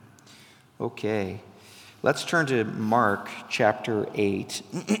Okay, let's turn to Mark chapter 8.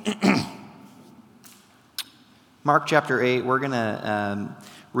 Mark chapter 8, we're going to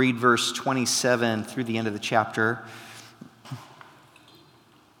read verse 27 through the end of the chapter.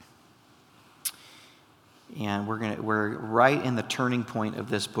 And we're right in the turning point of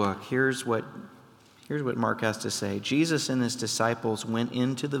this book. Here's what Mark has to say. Jesus and his disciples went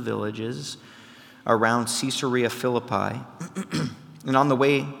into the villages around Caesarea Philippi. And on the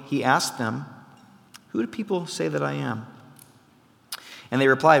way, he asked them, "Who do people say that I am?" And they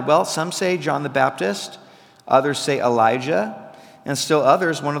replied, "Well, some say John the Baptist, others say Elijah, and still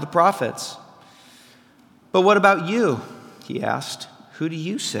others one of the prophets." "But what about you?" he asked. "Who do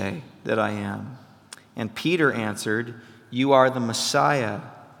you say that I am?" And Peter answered, "You are the Messiah."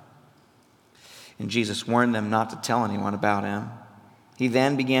 And Jesus warned them not to tell anyone about him. He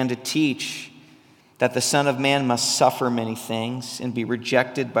then began to teach that the Son of Man must suffer many things and be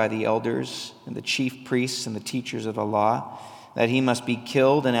rejected by the elders and the chief priests and the teachers of the law, that he must be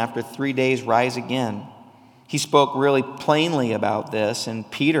killed and after 3 days rise again. He spoke really plainly about this,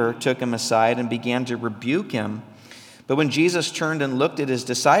 and Peter took him aside and began to rebuke him. But when Jesus turned and looked at his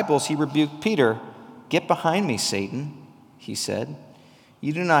disciples, he rebuked Peter. "Get behind me, Satan," he said.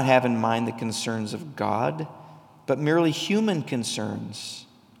 "You do not have in mind the concerns of God, but merely human concerns."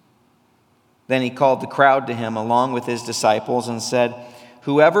 Then he called the crowd to him along with his disciples and said,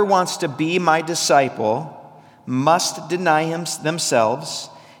 "Whoever wants to be my disciple must deny themselves,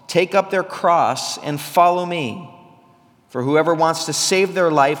 take up their cross, and follow me. For whoever wants to save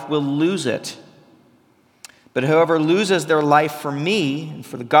their life will lose it. But whoever loses their life for me and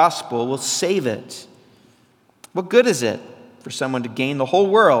for the gospel will save it. What good is it for someone to gain the whole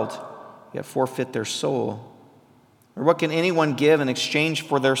world, yet forfeit their soul? Or what can anyone give in exchange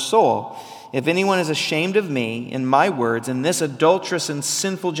for their soul? If anyone is ashamed of me and my words in this adulterous and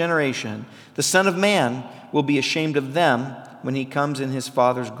sinful generation, the Son of Man will be ashamed of them when he comes in his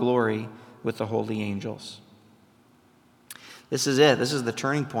Father's glory with the holy angels." This is it. This is the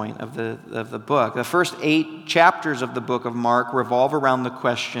turning point of the book. The first 8 chapters of the book of Mark revolve around the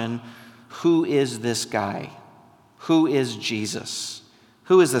question, who is this guy? Who is Jesus?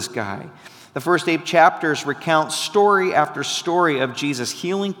 Who is this guy? The first 8 chapters recount story after story of Jesus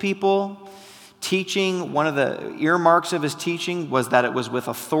healing people, teaching. One of the earmarks of his teaching was that it was with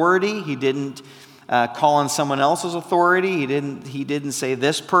authority. He didn't call on someone else's authority. He didn't say,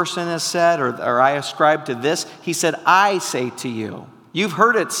 "This person has said," or "I ascribe to this." He said, "I say to you." You've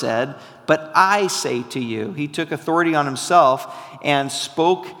heard it said, but I say to you. He took authority on himself and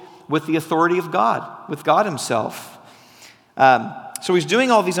spoke with the authority of God, with God himself. So he's doing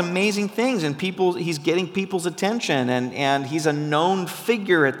all these amazing things, and he's getting people's attention, and he's a known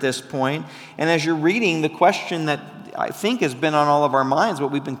figure at this point. And as you're reading, the question that I think has been on all of our minds, what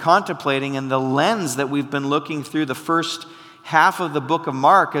we've been contemplating, and the lens that we've been looking through the first half of the book of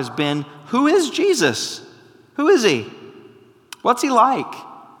Mark has been, who is Jesus? Who is he? What's he like?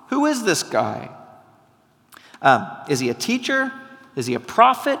 Who is this guy? Is he a teacher? Is he a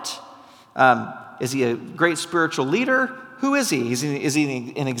prophet? Is he a great spiritual leader? Who is he? Is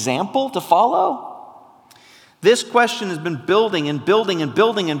he an example to follow? This question has been building and building and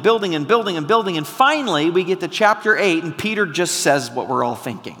building and building and building and building, and finally we get to chapter 8, and Peter just says what we're all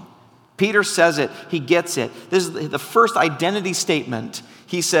thinking. Peter says it. He gets it. This is the first identity statement.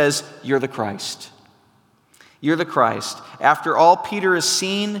 He says, "You're the Christ. You're the Christ." After all Peter has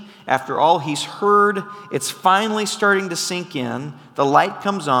seen, after all he's heard, it's finally starting to sink in. The light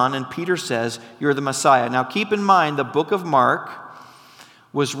comes on, and Peter says, "You're the Messiah." Now keep in mind, the book of Mark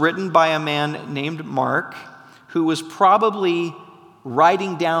was written by a man named Mark, who was probably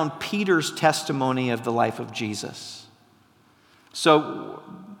writing down Peter's testimony of the life of Jesus. So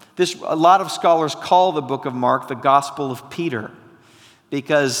a lot of scholars call the book of Mark the Gospel of Peter,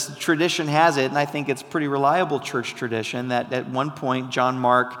 because tradition has it, and I think it's pretty reliable church tradition, that at one point John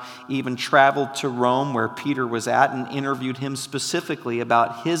Mark even traveled to Rome where Peter was at and interviewed him specifically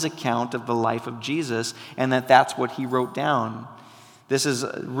about his account of the life of Jesus, and that's what he wrote down. This is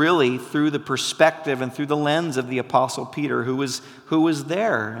really through the perspective and through the lens of the Apostle Peter, who was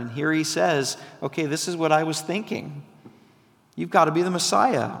there. And here he says, okay, this is what I was thinking. You've got to be the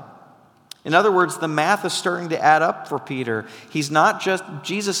Messiah. In other words, the math is starting to add up for Peter.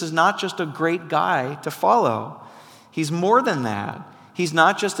 Jesus is not just a great guy to follow. He's more than that. He's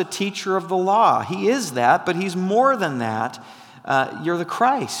not just a teacher of the law. He is that, but he's more than that. You're the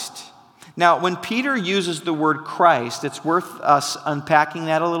Christ. Now, when Peter uses the word Christ, it's worth us unpacking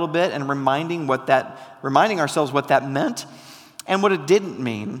that a little bit and reminding ourselves what that meant and what it didn't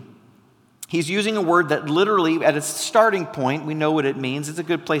mean. He's using a word that literally, at its starting point, we know what it means. It's a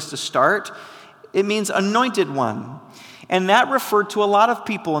good place to start. It means anointed one. And that referred to a lot of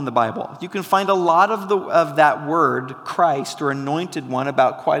people in the Bible. You can find a lot of that word, Christ, or anointed one,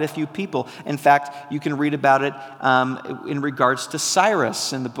 about quite a few people. In fact, you can read about it in regards to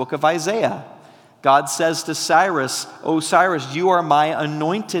Cyrus in the book of Isaiah. God says to Cyrus, "O Cyrus, you are my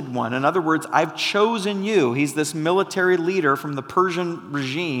anointed one." In other words, I've chosen you. He's this military leader from the Persian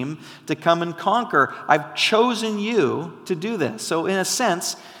regime to come and conquer. I've chosen you to do this. So in a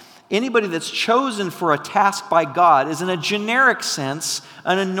sense, anybody that's chosen for a task by God is in a generic sense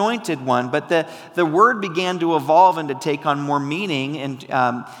an anointed one. But the word began to evolve and to take on more meaning and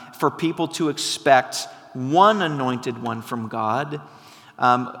for people to expect one anointed one from God.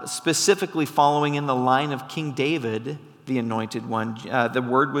 Specifically following in the line of King David, the anointed one. The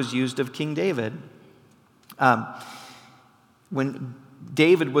word was used of King David. When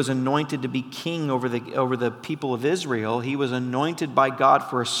David was anointed to be king over the people of Israel, he was anointed by God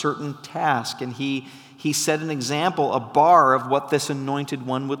for a certain task, and he set an example, a bar of what this anointed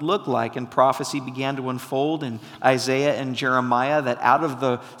one would look like. And prophecy began to unfold in Isaiah and Jeremiah that out of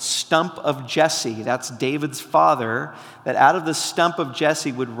the stump of Jesse, that's David's father, that out of the stump of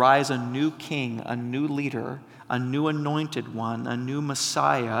Jesse would rise a new king, a new leader, a new anointed one, a new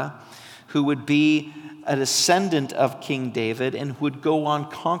Messiah, who would be a descendant of King David and would go on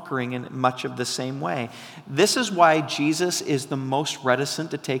conquering in much of the same way. This is why Jesus is the most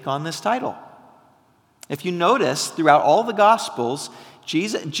reticent to take on this title. If you notice, throughout all the Gospels,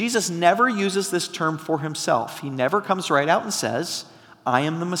 Jesus never uses this term for himself. He never comes right out and says, "I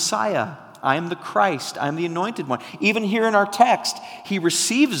am the Messiah. I am the Christ. I am the anointed one." Even here in our text, he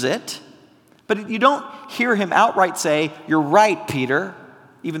receives it, but you don't hear him outright say, "You're right, Peter,"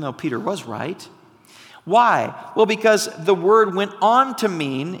 even though Peter was right. Why? Well, because the word went on to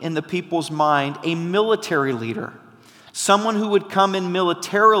mean, in the people's mind, a military leader. Someone who would come in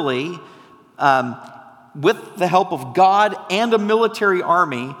militarily with the help of God and a military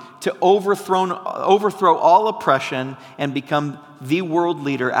army to overthrow all oppression and become the world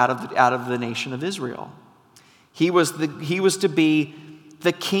leader out of the nation of Israel. He was to be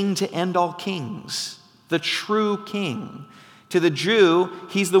the king to end all kings, the true king. To the Jew,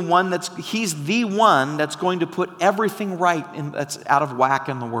 he's the one that's going to put everything right that's out of whack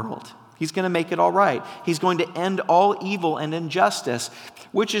in the world. He's going to make it all right. He's going to end all evil and injustice,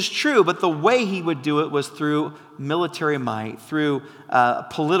 which is true, but the way he would do it was through military might, through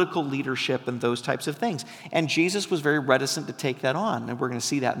political leadership and those types of things. And Jesus was very reticent to take that on, and we're going to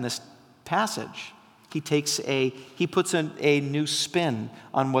see that in this passage. He puts a new spin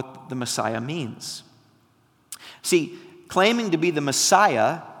on what the Messiah means. See, claiming to be the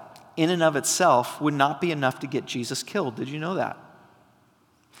Messiah in and of itself would not be enough to get Jesus killed. Did you know that?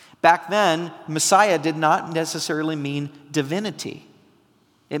 Back then, Messiah did not necessarily mean divinity.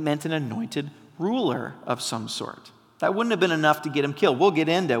 It meant an anointed ruler of some sort. That wouldn't have been enough to get him killed. We'll get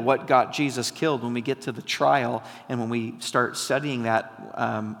into what got Jesus killed when we get to the trial and when we start studying that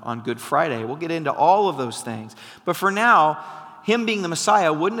on Good Friday. We'll get into all of those things. But for now, him being the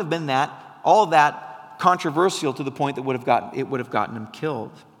Messiah wouldn't have been all that controversial to the point that it would have gotten him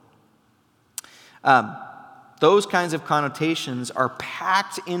killed. Those kinds of connotations are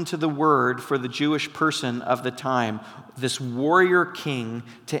packed into the word for the Jewish person of the time, this warrior king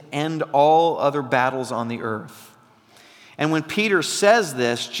to end all other battles on the earth. And when Peter says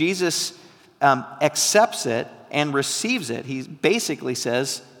this, Jesus accepts it and receives it. He basically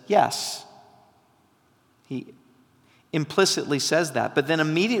says, yes. He implicitly says that. But then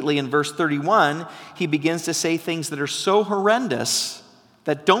immediately in verse 31, he begins to say things that are so horrendous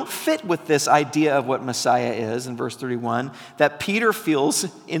that don't fit with this idea of what Messiah is in verse 31, that Peter feels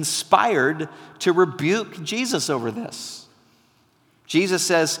inspired to rebuke Jesus over this. Jesus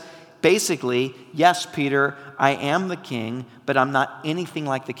says, basically, yes, Peter, I am the king, but I'm not anything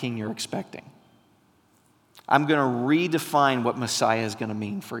like the king you're expecting. I'm going to redefine what Messiah is going to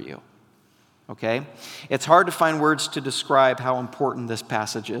mean for you. Okay? It's hard to find words to describe how important this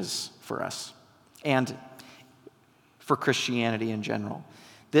passage is for us and for Christianity in general.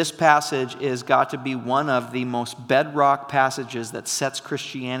 This passage is got to be one of the most bedrock passages that sets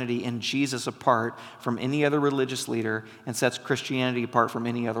Christianity and Jesus apart from any other religious leader and sets Christianity apart from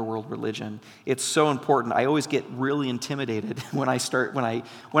any other world religion. It's so important. I always get really intimidated when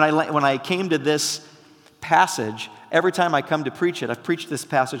I came to this passage. Every time I come to preach it, I've preached this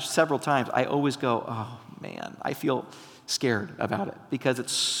passage several times, I always go, oh man, I feel scared about it because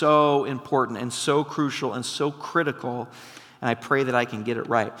it's so important and so crucial and so critical. and I pray that I can get it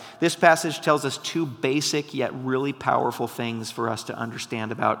right. This passage tells us two basic yet really powerful things for us to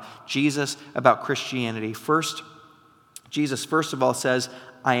understand about Jesus, about Christianity. First, Jesus, first of all, says,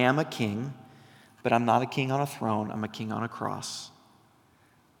 I am a king, but I'm not a king on a throne. I'm a king on a cross.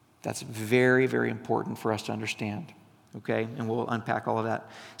 That's very, very important for us to understand. Okay, and we'll unpack all of that.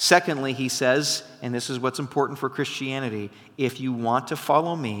 Secondly, he says, and this is what's important for Christianity, if you want to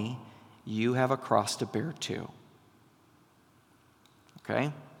follow me, you have a cross to bear too.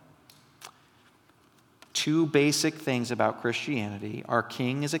 Okay? Two basic things about Christianity. Our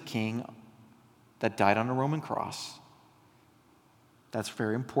king is a king that died on a Roman cross. That's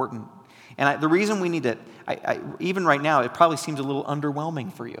very important. And the reason we need to, even right now, it probably seems a little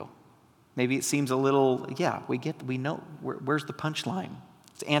underwhelming for you. Maybe it seems a little, we know, where's the punchline?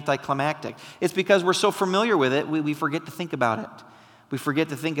 It's anticlimactic. It's because we're so familiar with it, we forget to think about it. We forget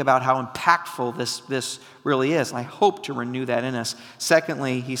to think about how impactful this really is. And I hope to renew that in us.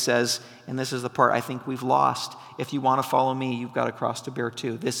 Secondly, he says, and this is the part I think we've lost, if you want to follow me, you've got a cross to bear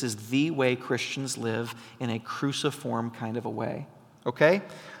too. This is the way Christians live, in a cruciform kind of a way. Okay?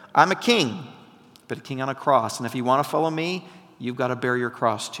 I'm a king, but a king on a cross. And if you want to follow me, you've got to bear your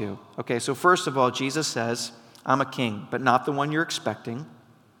cross too. Okay, so first of all, Jesus says, I'm a king, but not the one you're expecting.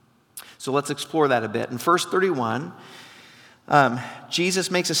 So let's explore that a bit. In verse 31, Jesus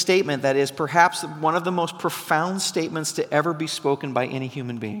makes a statement that is perhaps one of the most profound statements to ever be spoken by any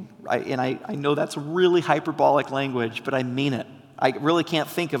human being. I know that's really hyperbolic language, but I mean it. I really can't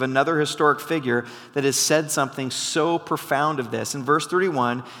think of another historic figure that has said something so profound of this. In verse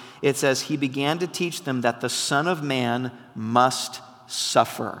 31, it says, he began to teach them that the Son of Man must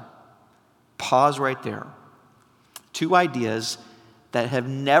suffer. Pause right there. Two ideas that have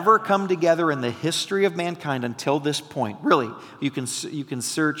never come together in the history of mankind until this point. Really, you can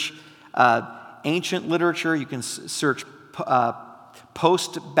search ancient literature, you can search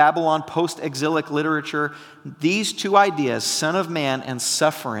post-Babylon, post-exilic literature. These two ideas, Son of Man and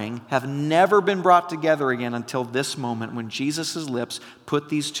suffering, have never been brought together again until this moment when Jesus' lips put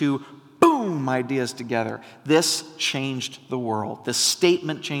these two, boom, ideas together. This changed the world. This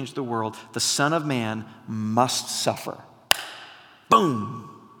statement changed the world. The Son of Man must suffer. Boom.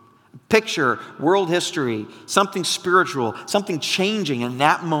 Picture world history, something spiritual, something changing in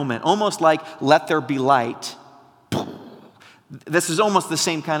that moment, almost like let there be light. This is almost the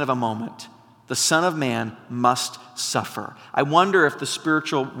same kind of a moment. The Son of Man must suffer. I wonder if the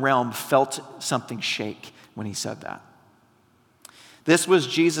spiritual realm felt something shake when he said that. This was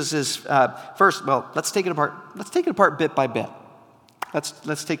Jesus's first. Well, let's take it apart. Let's take it apart bit by bit.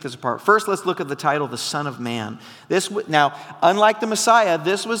 Let's take this apart. First, let's look at the title, the Son of Man. Now, unlike the Messiah,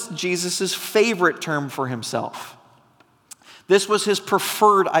 this was Jesus's favorite term for himself. This was his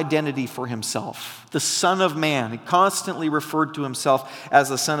preferred identity for himself, the Son of Man. He constantly referred to himself as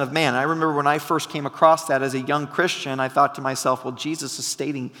the Son of Man. I remember when I first came across that as a young Christian, I thought to myself, well, Jesus is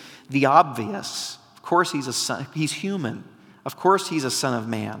stating the obvious. Of course he's a son. He's human. Of course he's a Son of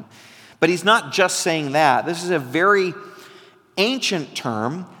Man. But he's not just saying that. This is a very ancient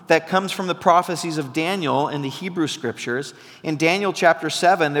term that comes from the prophecies of Daniel in the Hebrew Scriptures. In Daniel chapter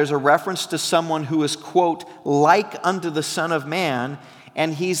 7, there's a reference to someone who is, quote, like unto the Son of Man,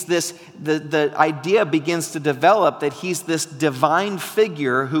 and he's this, the idea begins to develop that he's this divine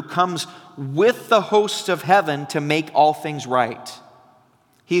figure who comes with the hosts of heaven to make all things right.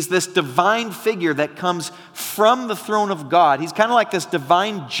 He's this divine figure that comes from the throne of God. He's kind of like this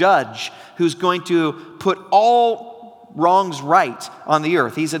divine judge who's going to put all wrongs right on the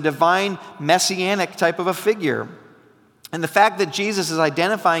earth. He's a divine messianic type of a figure. And the fact that Jesus is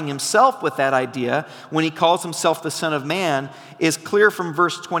identifying himself with that idea when he calls himself the Son of Man is clear from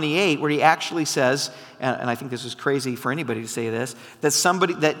verse 28, where he actually says, and I think this is crazy for anybody to say this,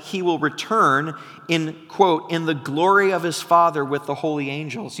 that he will return in, quote, in the glory of his Father with the holy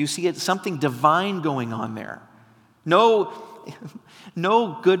angels. You see, it's something divine going on there. No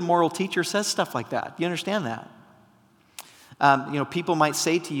good moral teacher says stuff like that. You understand that? People might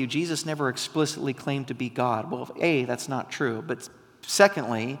say to you, Jesus never explicitly claimed to be God. Well, A, that's not true. But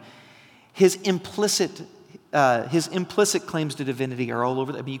secondly, his implicit claims to divinity are all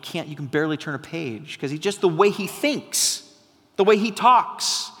over. You can barely turn a page because the way he thinks, the way he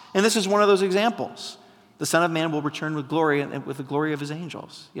talks. And this is one of those examples. The Son of Man will return with glory and with the glory of his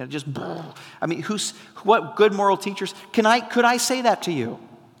angels. What good moral teachers could I say that to you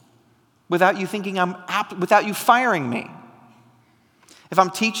without you thinking without you firing me? If I'm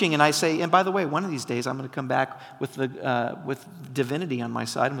teaching and I say, and by the way, one of these days I'm going to come back with divinity on my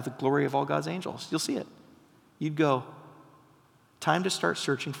side and with the glory of all God's angels. You'll see it. You'd go, time to start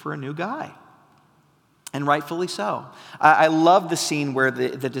searching for a new guy. And rightfully so. I love the scene where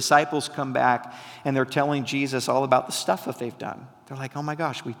the disciples come back and they're telling Jesus all about the stuff that they've done. They're like, oh my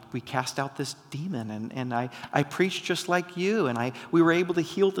gosh, we cast out this demon and I preached just like you and we were able to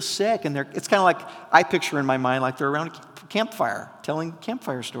heal the sick. And it's kind of like, I picture in my mind like they're around a campfire, telling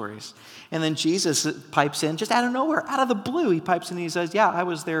campfire stories. And then Jesus pipes in just out of nowhere, out of the blue, he pipes in and he says, yeah, I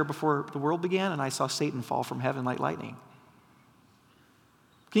was there before the world began and I saw Satan fall from heaven like lightning.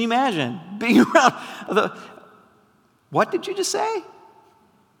 Can you imagine being around what did you just say?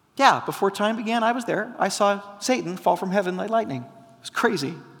 Yeah, before time began, I was there. I saw Satan fall from heaven like lightning. It was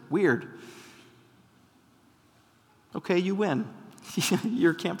crazy, weird. Okay, you win.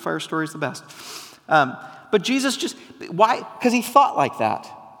 Your campfire story is the best. But Jesus why? Because he thought like that.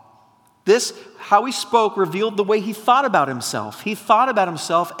 How he spoke revealed the way he thought about himself. He thought about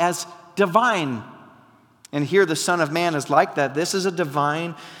himself as divine. And here the Son of Man is like that. This is a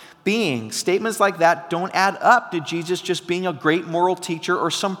divine being. Statements like that don't add up to Jesus just being a great moral teacher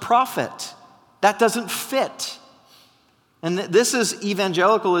or some prophet. That doesn't fit. And this is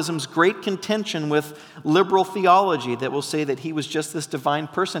evangelicalism's great contention with liberal theology that will say that he was just this divine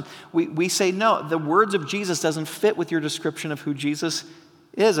person. We say, no, the words of Jesus doesn't fit with your description of who Jesus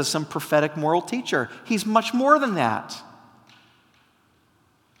is as some prophetic moral teacher. He's much more than that.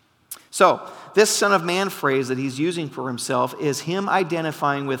 So, this Son of Man phrase that he's using for himself is him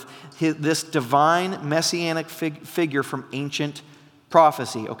identifying with this divine messianic figure from ancient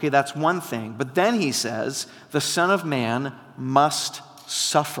prophecy. Okay, that's one thing. But then he says, the Son of Man must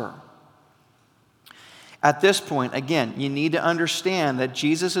suffer. At this point, again, you need to understand that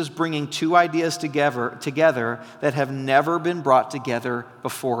Jesus is bringing two ideas together that have never been brought together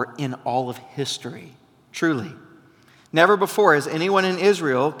before in all of history. Truly. Never before has anyone in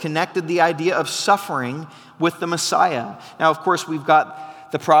Israel connected the idea of suffering with the Messiah. Now, of course, we've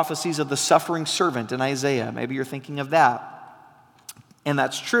got the prophecies of the suffering servant in Isaiah. Maybe you're thinking of that. And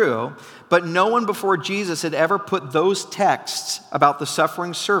that's true. But no one before Jesus had ever put those texts about the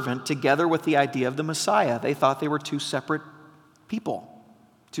suffering servant together with the idea of the Messiah. They thought they were two separate people,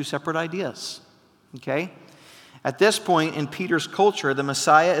 two separate ideas. Okay? At this point in Peter's culture, the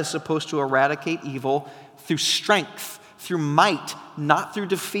Messiah is supposed to eradicate evil through strength, through might, not through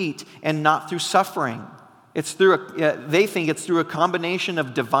defeat, and not through suffering. They think it's through a combination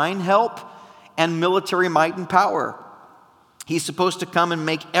of divine help and military might and power. He's supposed to come and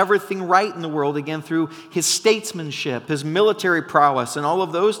make everything right in the world again through his statesmanship, his military prowess, and all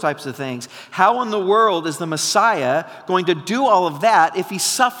of those types of things. How in the world is the Messiah going to do all of that if he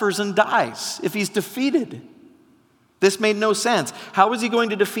suffers and dies, if he's defeated? This made no sense. How is he going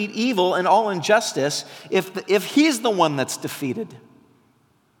to defeat evil and all injustice if he's the one that's defeated?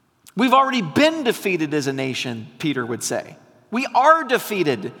 We've already been defeated as a nation, Peter would say. We are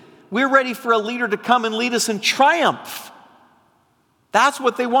defeated. We're ready for a leader to come and lead us in triumph. That's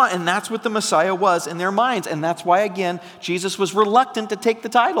what they want, and that's what the Messiah was in their minds. And that's why, again, Jesus was reluctant to take the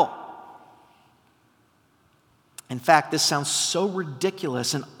title. In fact, this sounds so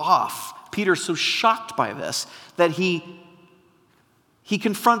ridiculous and off. Peter's so shocked by this that he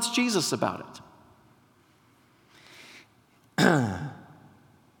confronts Jesus about it.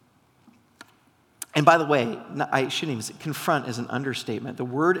 And by the way, I shouldn't even say confront is an understatement. The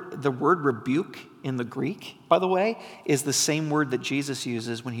word rebuke in the Greek, by the way, is the same word that Jesus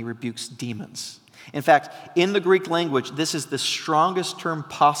uses when he rebukes demons. In fact, in the Greek language, this is the strongest term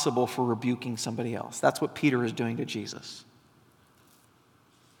possible for rebuking somebody else. That's what Peter is doing to Jesus.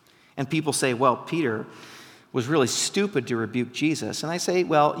 And people say, well, Peter was really stupid to rebuke Jesus. And I say,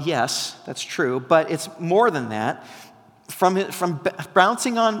 well, yes, that's true, but it's more than that. From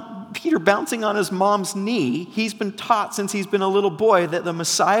Peter bouncing on his mom's knee, he's been taught since he's been a little boy that the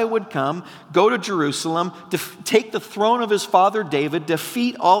Messiah would come, go to Jerusalem, take the throne of his father David,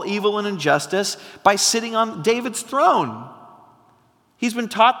 defeat all evil and injustice by sitting on David's throne. He's been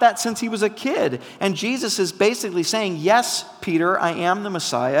taught that since he was a kid. And Jesus is basically saying, yes, Peter, I am the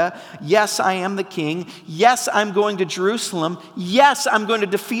Messiah. Yes, I am the king. Yes, I'm going to Jerusalem. Yes, I'm going to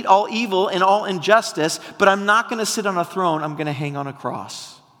defeat all evil and all injustice, but I'm not going to sit on a throne. I'm going to hang on a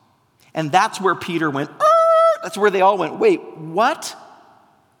cross. And that's where Peter went, that's where they all went, wait, what?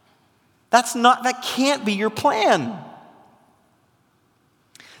 That can't be your plan.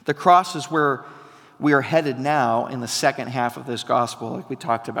 The cross is where we are headed now in the second half of this gospel, like we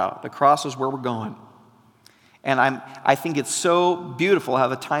talked about. The cross is where we're going. And I think it's so beautiful how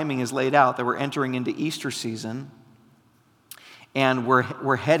the timing is laid out that we're entering into Easter season and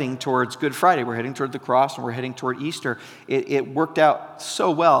we're heading towards Good Friday. We're heading toward the cross and we're heading toward Easter. It worked out so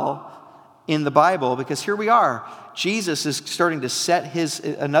well in the Bible, because here we are. Jesus is starting to set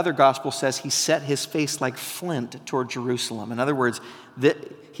another gospel says he set his face like flint toward Jerusalem. In other words,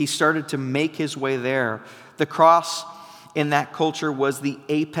 he started to make his way there. The cross in that culture was the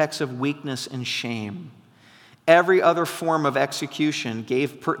apex of weakness and shame. Every other form of execution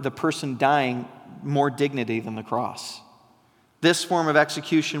gave the person dying more dignity than the cross. This form of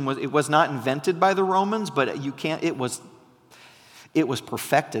execution was not invented by the Romans, but it was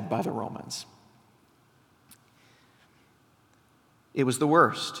perfected by the Romans. It was the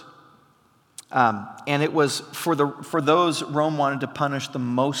worst. And it was for those Rome wanted to punish the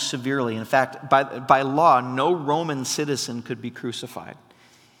most severely. In fact, by law, no Roman citizen could be crucified.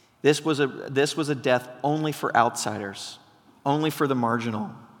 This was a death only for outsiders, only for the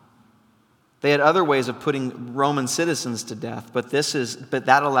marginal. They had other ways of putting Roman citizens to death, but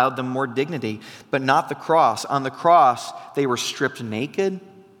that allowed them more dignity, but not the cross. On the cross, they were stripped naked.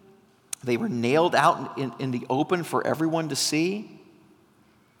 They were nailed out in the open for everyone to see.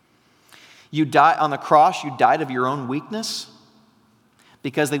 You died on the cross, you died of your own weakness,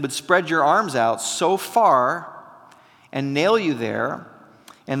 because they would spread your arms out so far and nail you there,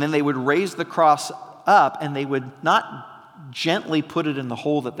 and then they would raise the cross up, and they would not gently put it in the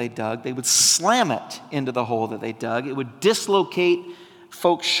hole that they dug. They would slam it into the hole that they dug. It would dislocate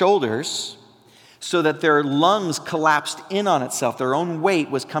folks' shoulders so that their lungs collapsed in on itself. Their own weight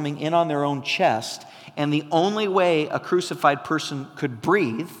was coming in on their own chest, and the only way a crucified person could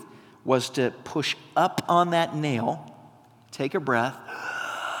breathe was to push up on that nail, take a breath,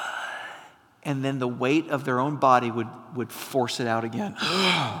 and then the weight of their own body would force it out again.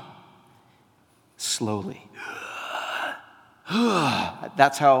 Slowly.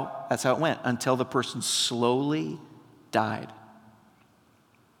 That's how it went, until the person slowly died.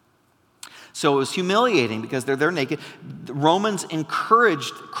 So it was humiliating because they're there naked. The Romans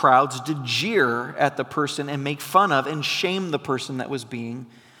encouraged crowds to jeer at the person and make fun of and shame the person that was being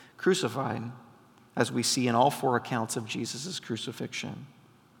crucified, as we see in all four accounts of Jesus' crucifixion.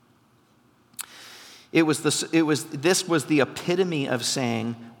 This was the epitome of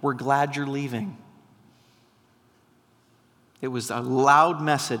saying, we're glad you're leaving. It was a loud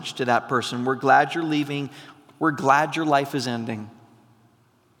message to that person. We're glad you're leaving. We're glad your life is ending.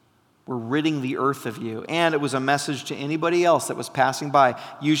 We're ridding the earth of you. And it was a message to anybody else that was passing by.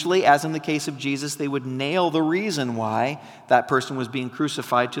 Usually, as in the case of Jesus, they would nail the reason why that person was being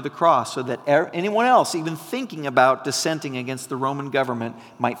crucified to the cross, so that anyone else, even thinking about dissenting against the Roman government,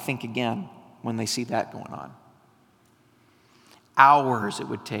 might think again when they see that going on. Hours it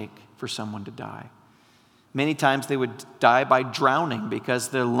would take for someone to die. Many times they would die by drowning because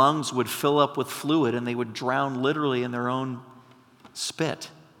their lungs would fill up with fluid and they would drown literally in their own spit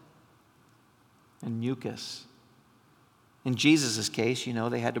and mucus. In Jesus' case,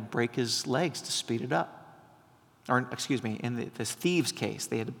 they had to break his legs to speed it up. Or, in the thieves' case,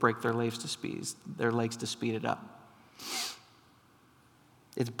 they had to break their legs to speed it up.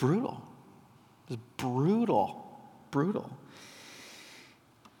 It's brutal. It's brutal. Brutal.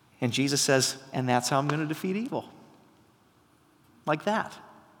 And Jesus says, and that's how I'm going to defeat evil. Like that.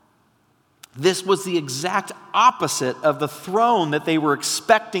 This was the exact opposite of the throne that they were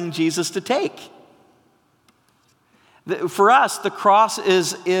expecting Jesus to take. For us, the cross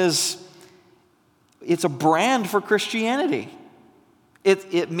it's a brand for Christianity.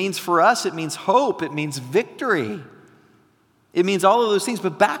 It means for us, it means hope, it means victory. It means all of those things.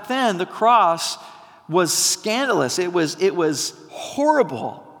 But back then, the cross was scandalous. It was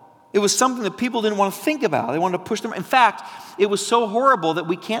horrible. It was something that people didn't want to think about. They wanted to push them. In fact, it was so horrible that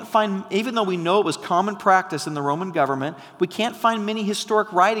we can't find, even though we know it was common practice in the Roman government, we can't find many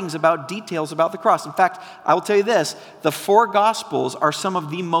historic writings about details about the cross. In fact, I will tell you this, the four Gospels are some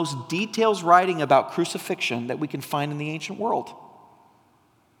of the most details writing about crucifixion that we can find in the ancient world.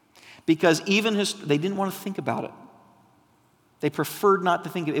 Because they didn't want to think about it. They preferred not to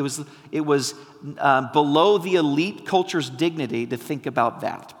think of it. It was below the elite culture's dignity to think about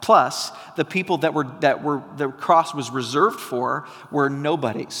that. Plus, the people that the cross was reserved for were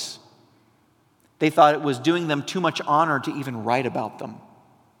nobodies. They thought it was doing them too much honor to even write about them.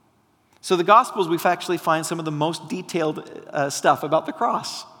 So the Gospels, we actually find some of the most detailed stuff about the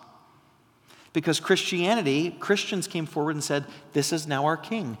cross. Because Christians came forward and said, this is now our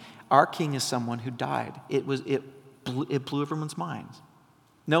king. Our king is someone who died. It blew everyone's minds.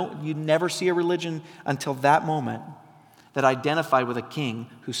 No, you never see a religion until that moment that identified with a king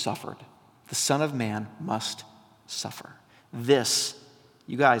who suffered. The Son of Man must suffer. This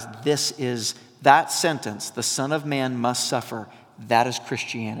is that sentence, the Son of Man must suffer. That is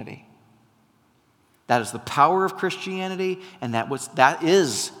Christianity. That is the power of Christianity, and that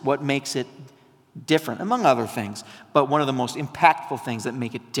is what makes it different, among other things, but one of the most impactful things that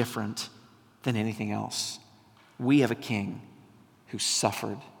make it different than anything else. We have a king who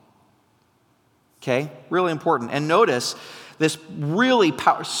suffered. Okay? Really important. And notice this really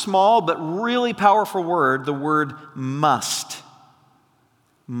small but really powerful word, the word must.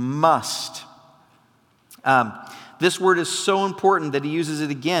 Must. This word is so important that he uses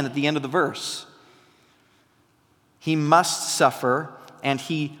it again at the end of the verse. He must suffer and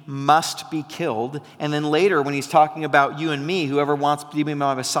he must be killed. And then later when he's talking about you and me, whoever wants to be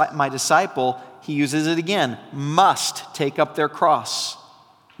my disciple, he uses it again. Must take up their cross.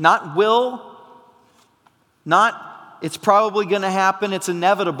 Not will, not it's probably going to happen, it's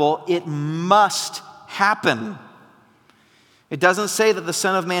inevitable. It must happen. It doesn't say that the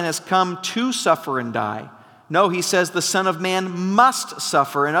Son of Man has come to suffer and die. No, he says the Son of Man must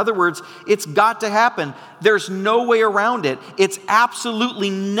suffer. In other words, it's got to happen. There's no way around it. It's absolutely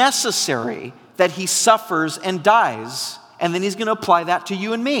necessary that he suffers and dies. And then he's going to apply that to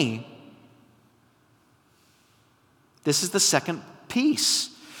you and me. This is the second piece.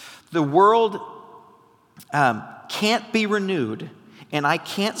 The world can't be renewed, and I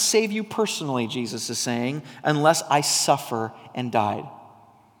can't save you personally, Jesus is saying, unless I suffer and died.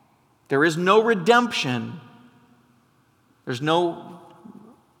 There is no redemption. There's no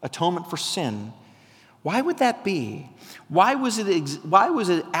atonement for sin. Why would that be? Why was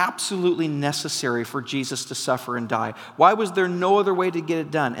it absolutely necessary for Jesus to suffer and die? Why was there no other way to get it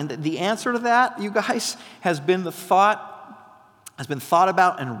done? And the answer to that, you guys, has been thought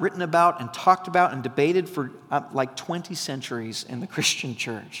about and written about and talked about and debated for like 20 centuries in the Christian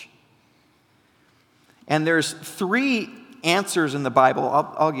church. And there's 3 answers in the Bible.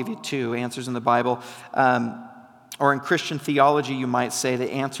 I'll give you 2 answers in the Bible. Or in Christian theology, you might say,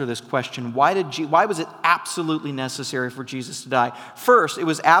 that answer this question. Why was it absolutely necessary for Jesus to die? First, it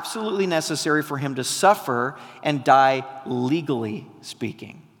was absolutely necessary for him to suffer and die legally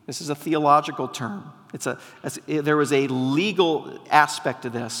speaking. This is a theological term. There was a legal aspect to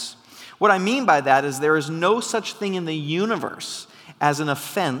this. What I mean by that is there is no such thing in the universe as an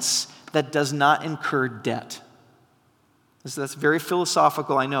offense that does not incur debt. That's very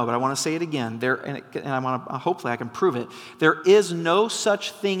philosophical, I know, but I want to say it again. Hopefully I can prove it. There is no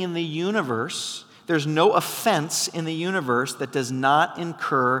such thing in the universe. There's no offense in the universe that does not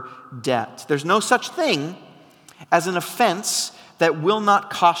incur debt. There's no such thing as an offense that will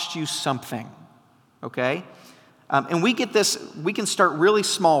not cost you something. Okay? And we get this. We can start really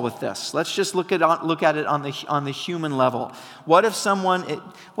small with this. Let's just look at it on the human level. What if someone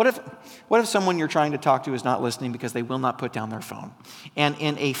you're trying to talk to is not listening because they will not put down their phone? And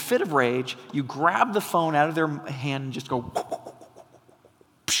in a fit of rage, you grab the phone out of their hand and just go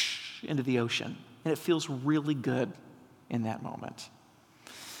into the ocean, and it feels really good in that moment.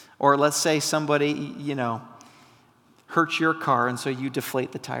 Or let's say somebody hurts your car, and so you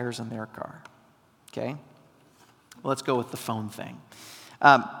deflate the tires in their car. Okay. Let's go with the phone thing.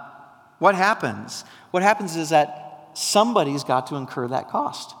 What happens? What happens is that somebody's got to incur that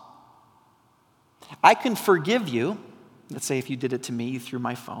cost. I can forgive you. Let's say if you did it to me, you threw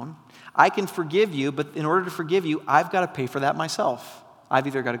my phone. I can forgive you, but in order to forgive you, I've got to pay for that myself. I've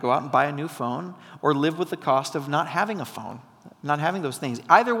either got to go out and buy a new phone or live with the cost of not having a phone, not having those things.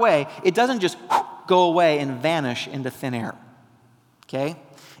 Either way, it doesn't just go away and vanish into thin air. Okay?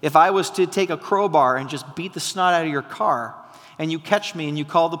 If I was to take a crowbar and just beat the snot out of your car, and you catch me and you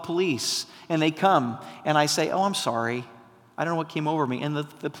call the police, and they come, and I say, oh, I'm sorry, I don't know what came over me, and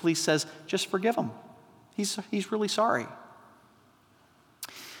the police says, just forgive him. He's really sorry.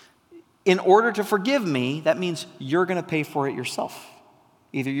 In order to forgive me, that means you're going to pay for it yourself.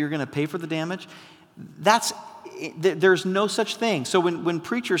 Either you're going to pay for the damage. There's no such thing. So when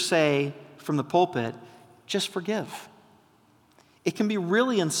preachers say from the pulpit, just forgive, it can be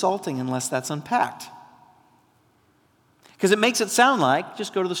really insulting unless that's unpacked. Because it makes it sound like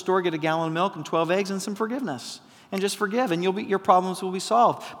just go to the store, get a gallon of milk and 12 eggs and some forgiveness. And just forgive, and your problems will be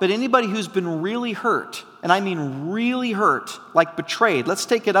solved. But anybody who's been really hurt, and I mean really hurt, like betrayed, let's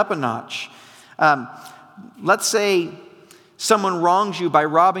take it up a notch. Let's say someone wrongs you by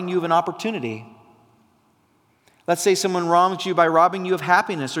robbing you of an opportunity. Let's say someone wrongs you by robbing you of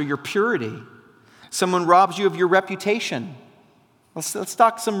happiness or your purity. Someone robs you of your reputation. Let's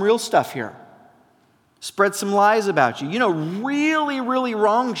talk some real stuff here. Spread some lies about you. Really, really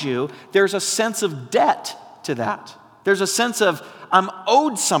wronged you. There's a sense of debt to that. There's a sense of, I'm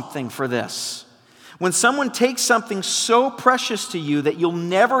owed something for this. When someone takes something so precious to you that you'll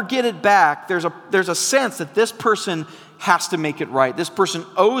never get it back, there's a sense that this person has to make it right. This person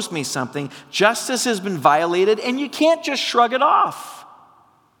owes me something. Justice has been violated, and you can't just shrug it off.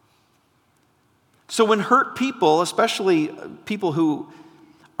 So when hurt people, especially people who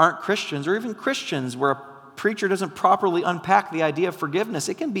aren't Christians, or even Christians where a preacher doesn't properly unpack the idea of forgiveness,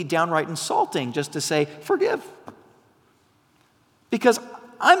 it can be downright insulting just to say, forgive. Because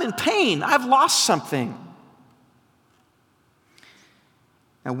I'm in pain. I've lost something.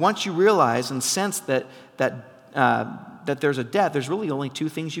 And once you realize and sense that there's a debt, there's really only two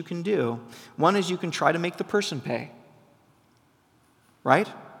things you can do. One is you can try to make the person pay. Right?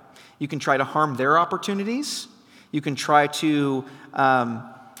 You can try to harm their opportunities. You can try to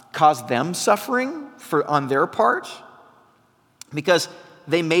cause them suffering on their part. Because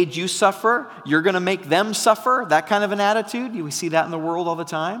they made you suffer, you're going to make them suffer. That kind of an attitude. We see that in the world all the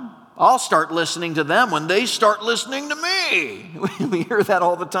time. I'll start listening to them when they start listening to me. We hear that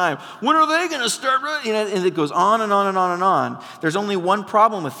all the time. When are they going to start? And it goes on and on and on and on. There's only one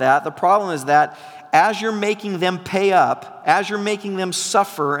problem with that. The problem is that as you're making them pay up, as you're making them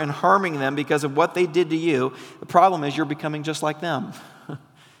suffer and harming them because of what they did to you, the problem is you're becoming just like them.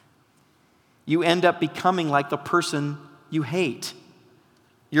 You end up becoming like the person you hate.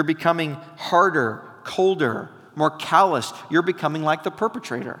 You're becoming harder, colder, more callous. You're becoming like the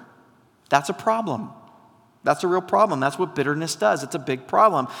perpetrator. That's a problem. That's a real problem. That's what bitterness does. It's a big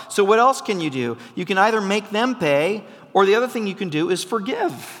problem. So what else can you do? You can either make them pay, or the other thing you can do is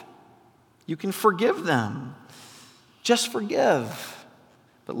forgive. You can forgive them. Just forgive.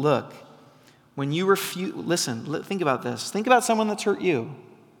 But look, when you refuse, listen, think about this. Think about someone that's hurt you.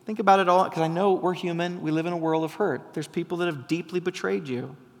 Think about it all, because I know we're human. We live in a world of hurt. There's people that have deeply betrayed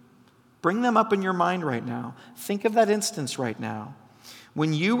you. Bring them up in your mind right now. Think of that instance right now.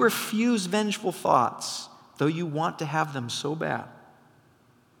 When you refuse vengeful thoughts, though you want to have them so bad,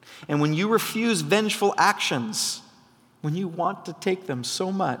 and when you refuse vengeful actions, when you want to take them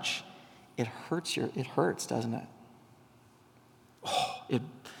so much, it hurts, doesn't it?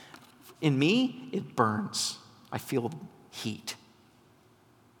 In me, it burns. I feel heat.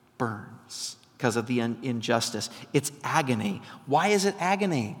 Burns because of the injustice. It's agony. Why is it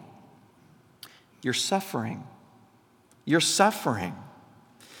agony? You're suffering. You're suffering.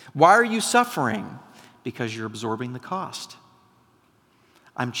 Why are you suffering? Because you're absorbing the cost.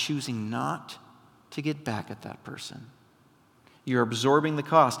 I'm choosing not to get back at that person. You're absorbing the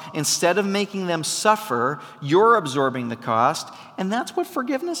cost. Instead of making them suffer, you're absorbing the cost, and that's what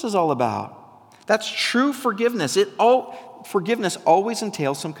forgiveness is all about. That's true forgiveness. Forgiveness always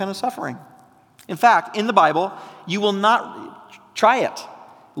entails some kind of suffering. In fact, in the Bible, you will not try it.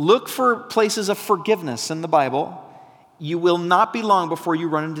 Look for places of forgiveness in the Bible. You will not be long before you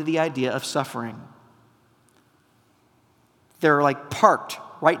run into the idea of suffering. They're like parked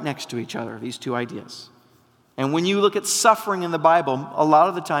right next to each other, these two ideas. And when you look at suffering in the Bible, a lot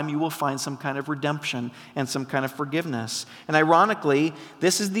of the time you will find some kind of redemption and some kind of forgiveness. And ironically,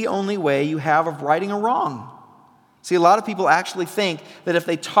 this is the only way you have of righting a wrong. See, a lot of people actually think that if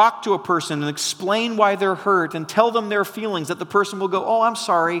they talk to a person and explain why they're hurt and tell them their feelings, that the person will go, "Oh, I'm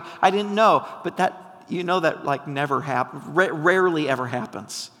sorry, I didn't know." But that never happens, rarely ever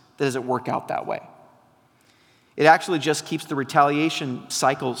happens. That doesn't work out that way. It actually just keeps the retaliation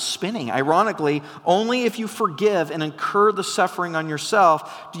cycle spinning. Ironically, only if you forgive and incur the suffering on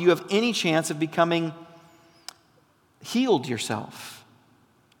yourself do you have any chance of becoming healed yourself.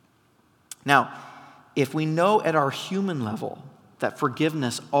 Now, if we know at our human level that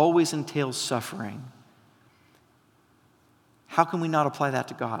forgiveness always entails suffering, how can we not apply that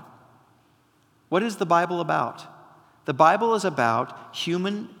to God? What is the Bible about? The Bible is about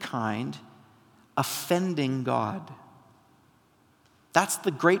humankind offending God. That's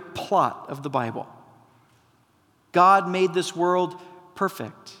the great plot of the Bible. God made this world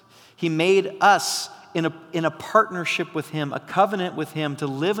perfect. He made us in a partnership with Him, a covenant with Him, to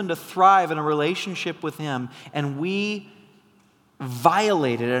live and to thrive in a relationship with Him. And we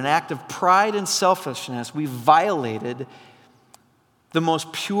violated an act of pride and selfishness. We violated the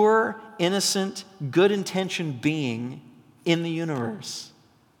most pure, innocent, good-intentioned being in the universe.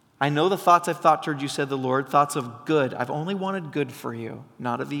 I know the thoughts I've thought toward you, said the Lord, thoughts of good. I've only wanted good for you,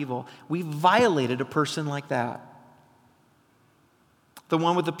 not of evil. We violated a person like that. The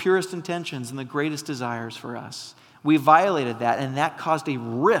one with the purest intentions and the greatest desires for us. We violated that, and that caused a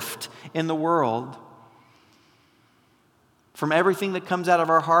rift in the world. From everything that comes out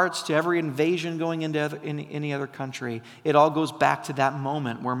of our hearts to every invasion going into any other country, it all goes back to that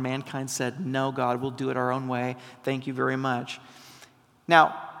moment where mankind said, "No, God, we'll do it our own way. Thank you very much."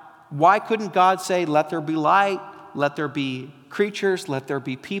 Now, why couldn't God say, "Let there be light, let there be creatures, let there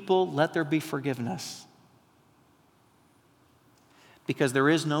be people, let there be forgiveness"? Because there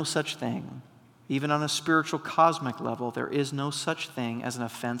is no such thing, even on a spiritual cosmic level, there is no such thing as an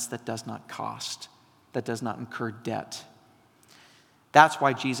offense that does not cost, that does not incur debt. That's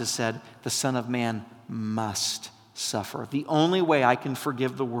why Jesus said, the Son of Man must suffer. The only way I can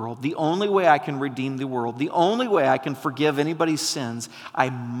forgive the world, the only way I can redeem the world, the only way I can forgive anybody's sins, I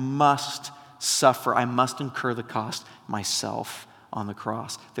must suffer. I must incur the cost myself on the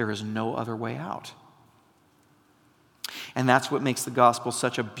cross. There is no other way out. And that's what makes the gospel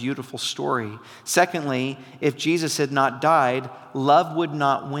such a beautiful story. Secondly, if Jesus had not died, love would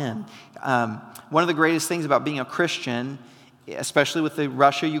not win. One of the greatest things about being a Christian, especially with the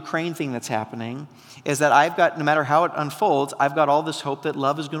Russia-Ukraine thing that's happening, is that I've got, no matter how it unfolds, I've got all this hope that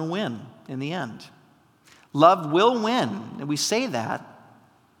love is going to win in the end. Love will win, and we say that.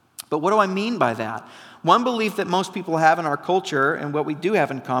 But what do I mean by that? One belief that most people have in our culture, and what we do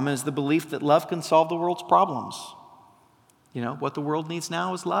have in common, is the belief that love can solve the world's problems. You know, what the world needs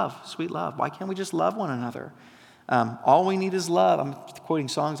now is love, sweet love. Why can't we just love one another? All we need is love. I'm quoting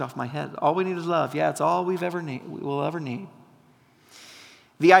songs off my head. All we need is love. Yeah, it's all we will ever need.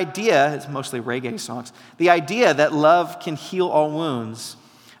 The idea, it's mostly reggae songs, the idea that love can heal all wounds.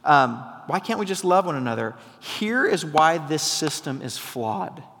 Why can't we just love one another? Here is why this system is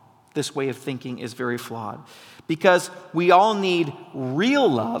flawed. This way of thinking is very flawed. Because we all need real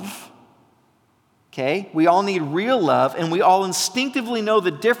love. Okay? We all need real love, and we all instinctively know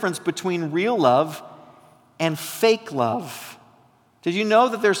the difference between real love and fake love. Did you know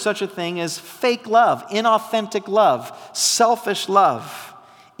that there's such a thing as fake love, inauthentic love, selfish love?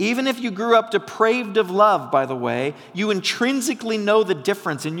 Even if you grew up depraved of love, by the way, you intrinsically know the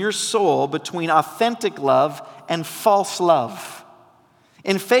difference in your soul between authentic love and false love.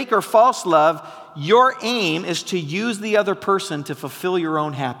 In fake or false love, your aim is to use the other person to fulfill your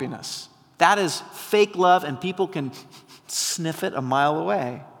own happiness. That is fake love, and people can sniff it a mile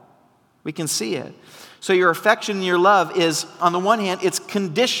away. We can see it. So your affection and your love is, on the one hand, it's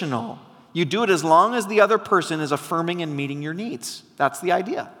conditional. You do it as long as the other person is affirming and meeting your needs. That's the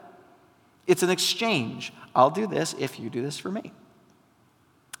idea. It's an exchange. I'll do this if you do this for me.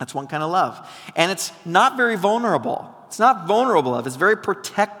 That's one kind of love. And it's not very vulnerable. It's not vulnerable love. It's very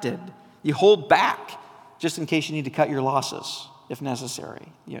protected. You hold back just in case you need to cut your losses, if necessary.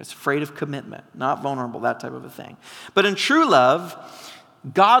 You know, it's afraid of commitment, not vulnerable, that type of a thing. But in true love,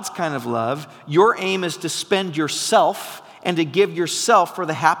 God's kind of love, your aim is to spend yourself and to give yourself for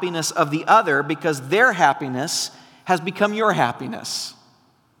the happiness of the other, because their happiness has become your happiness.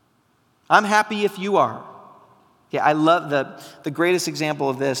 I'm happy if you are. Yeah, I love the greatest example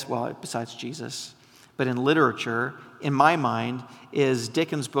of this, well, besides Jesus, but in literature, in my mind, is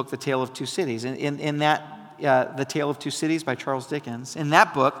Dickens' book, The Tale of Two Cities. In that, The Tale of Two Cities by Charles Dickens. In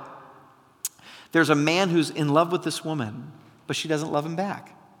that book, there's a man who's in love with this woman, but she doesn't love him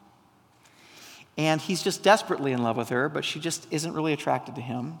back. And he's just desperately in love with her, but she just isn't really attracted to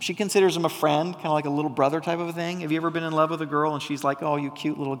him. She considers him a friend, kind of like a little brother type of a thing. Have you ever been in love with a girl and she's like, oh, you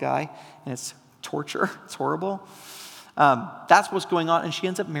cute little guy? And it's torture. It's horrible. That's what's going on, and she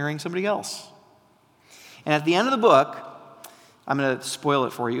ends up marrying somebody else. And at the end of the book, I'm going to spoil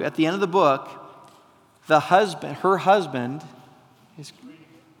it for you. At the end of the book, her husband,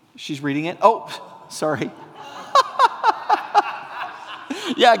 she's reading it. Oh, sorry.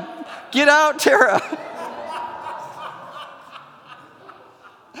 Yeah, get out, Tara.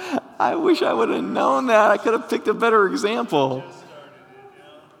 I wish I would have known that. I could have picked a better example.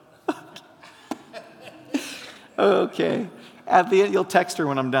 Okay. At the end, you'll text her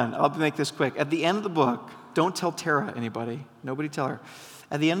when I'm done. I'll make this quick. At the end of the book, don't tell Tara anybody. Nobody tell her.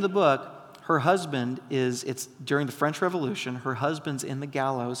 At the end of the book, her husband it's during the French Revolution, her husband's in the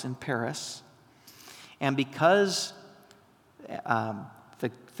gallows in Paris. And because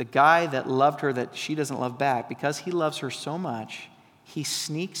the guy that loved her that she doesn't love back, because he loves her so much, he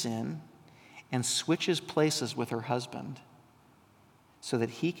sneaks in and switches places with her husband so that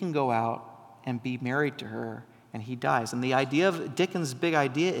he can go out and be married to her, and he dies. And the idea of Dickens' big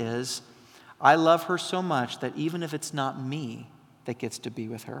idea is, I love her so much that even if it's not me that gets to be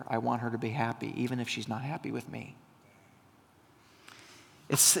with her, I want her to be happy, even if she's not happy with me.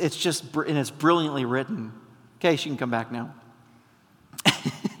 It's just, and it's brilliantly written. Okay, she can come back now.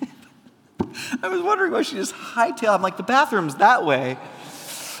 I was wondering why she just hightailed. I'm like, the bathroom's that way.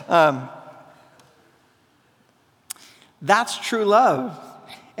 That's true love.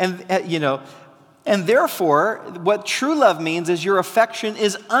 And, and therefore, what true love means is your affection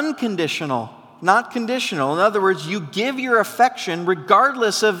is unconditional, not conditional. In other words, you give your affection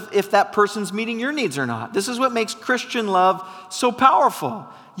regardless of if that person's meeting your needs or not. This is what makes Christian love so powerful.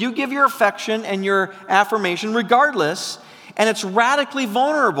 You give your affection and your affirmation regardless. And it's radically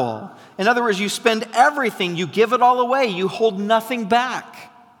vulnerable. In other words, you spend everything, you give it all away, you hold nothing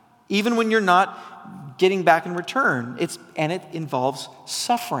back, even when you're not getting back in return. And it involves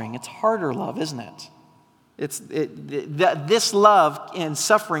suffering. It's harder love, isn't it? This love and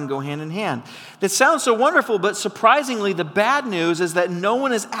suffering go hand in hand. That sounds so wonderful, but surprisingly, the bad news is that no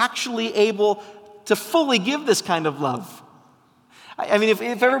one is actually able to fully give this kind of love. I mean, if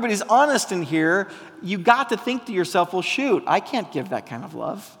everybody's honest in here, you got to think to yourself, well, shoot, I can't give that kind of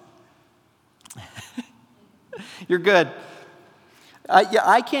love. You're good.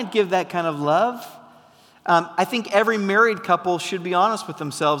 I can't give that kind of love. I think every married couple should be honest with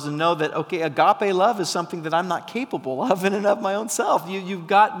themselves and know that, okay, agape love is something that I'm not capable of in and of my own self. You've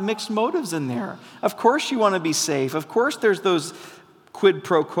got mixed motives in there. Of course you want to be safe. Of course there's those quid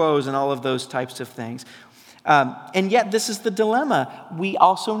pro quos and all of those types of things. And yet this is the dilemma. We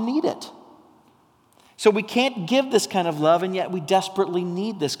also need it. So we can't give this kind of love, and yet we desperately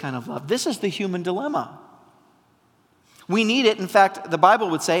need this kind of love. This is the human dilemma. We need it. In fact, the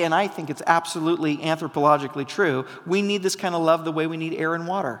Bible would say, and I think it's absolutely anthropologically true, we need this kind of love the way we need air and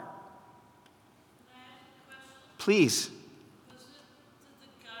water. Please.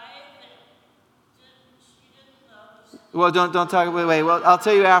 Well, don't talk. Wait. Well, I'll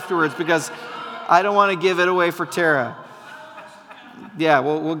tell you afterwards because I don't want to give it away for Tara. Yeah,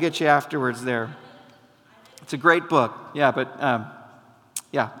 we'll get you afterwards there. It's a great book. Yeah, but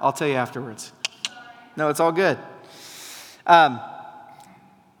I'll tell you afterwards. No, it's all good.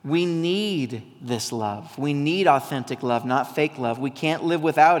 We need this love. We need authentic love, not fake love. We can't live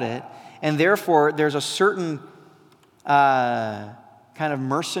without it. And therefore, there's a certain kind of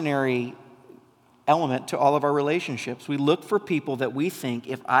mercenary element to all of our relationships. We look for people that we think,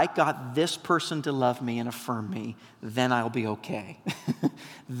 if I got this person to love me and affirm me, then I'll be okay.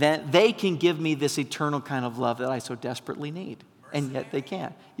 Then they can give me this eternal kind of love that I so desperately need. And yet they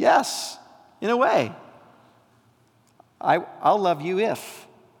can't. Yes, in a way. I'll love you if.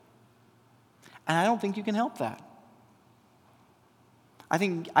 And I don't think you can help that. I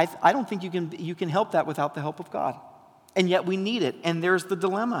don't think you can help that without the help of God. And yet we need it. And there's the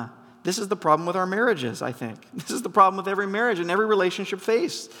dilemma. This is the problem with our marriages, I think. This is the problem with every marriage and every relationship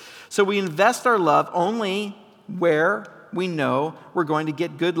faced. So we invest our love only where we know we're going to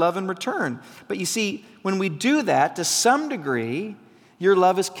get good love in return. But you see, when we do that, to some degree, your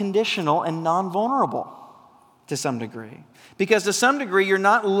love is conditional and non-vulnerable. To some degree. Because to some degree, you're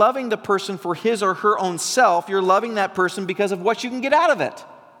not loving the person for his or her own self. You're loving that person because of what you can get out of it.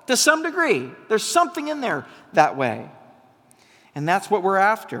 To some degree. There's something in there that way. And that's what we're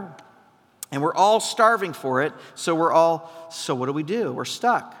after. And we're all starving for it. So what do? We're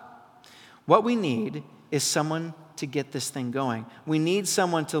stuck. What we need is someone to get this thing going. We need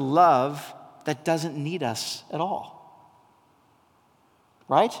someone to love that doesn't need us at all.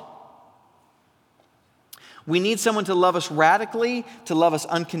 Right? We need someone to love us radically, to love us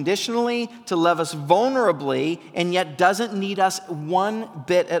unconditionally, to love us vulnerably, and yet doesn't need us one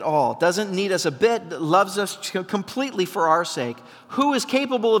bit at all. Doesn't need us a bit, loves us completely for our sake. Who is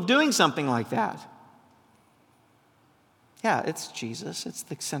capable of doing something like that? Yeah, it's Jesus. It's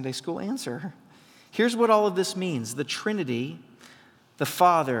the Sunday school answer. Here's what all of this means. The Trinity, the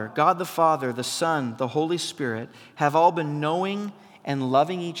Father, God the Father, the Son, the Holy Spirit, have all been knowing and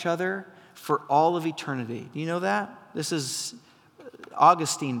loving each other for all of eternity. Do you know that?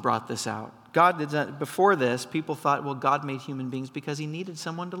 Augustine brought this out. God did that. Before this, people thought, well, God made human beings because he needed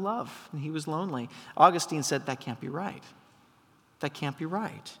someone to love, and he was lonely. Augustine said that can't be right. That can't be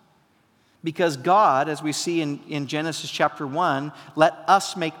right. Because God, as we see in Genesis chapter 1, let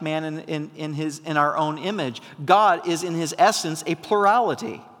us make man in our own image. God is in his essence a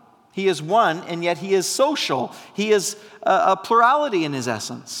plurality. He is one, and yet he is social. He is a plurality in his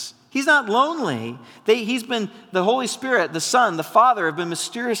essence. He's not lonely. The Holy Spirit, the Son, the Father have been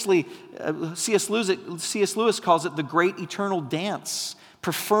mysteriously, C.S. Lewis calls it the great eternal dance,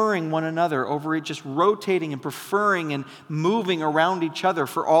 preferring one another over it, just rotating and preferring and moving around each other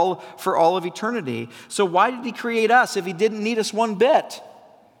for all of eternity. So why did he create us if he didn't need us one bit?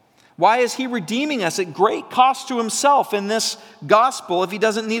 Why is he redeeming us at great cost to himself in this gospel if he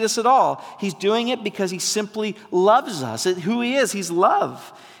doesn't need us at all? He's doing it because he simply loves us. Who he is, he's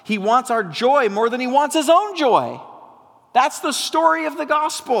love. He wants our joy more than he wants his own joy. That's the story of the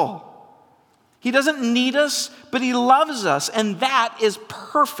gospel. He doesn't need us, but he loves us. And that is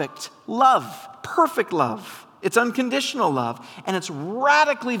perfect love. Perfect love. It's unconditional love. And it's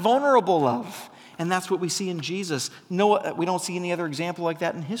radically vulnerable love. And that's what we see in Jesus. No, we don't see any other example like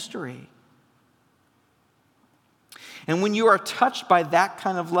that in history. And when you are touched by that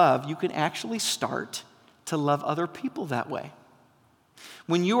kind of love, you can actually start to love other people that way.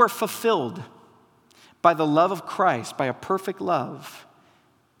 When you are fulfilled by the love of Christ, by a perfect love,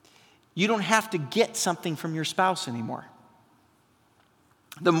 you don't have to get something from your spouse anymore.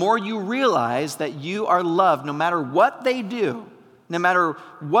 The more you realize that you are loved no matter what they do, no matter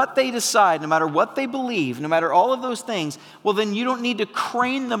what they decide, no matter what they believe, no matter all of those things, well, then you don't need to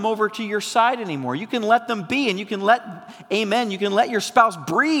crane them over to your side anymore. You can let them be, and you can let your spouse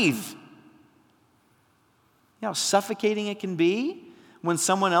breathe. You know how suffocating it can be when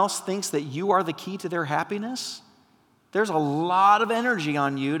someone else thinks that you are the key to their happiness? There's a lot of energy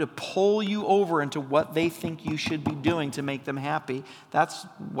on you to pull you over into what they think you should be doing to make them happy. That's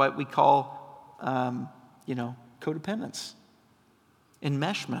what we call, codependence,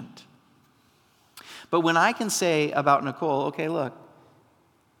 enmeshment. But when I can say about Nicole, okay, look,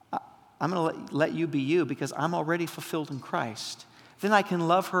 I'm going to let you be you because I'm already fulfilled in Christ, then I can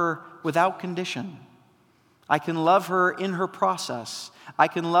love her without condition. I can love her in her process. I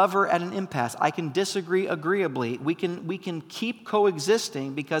can love her at an impasse. I can disagree agreeably. We can keep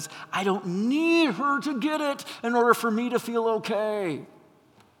coexisting because I don't need her to get it in order for me to feel okay.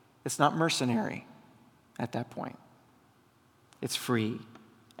 It's not mercenary at that point. It's free.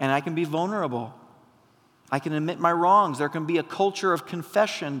 And I can be vulnerable. I can admit my wrongs. There can be a culture of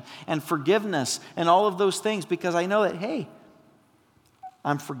confession and forgiveness and all of those things because I know that, hey,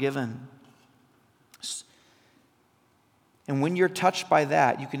 I'm forgiven. And when you're touched by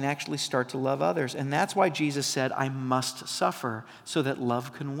that, you can actually start to love others. And that's why Jesus said, I must suffer so that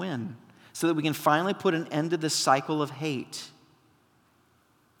love can win, so that we can finally put an end to this cycle of hate.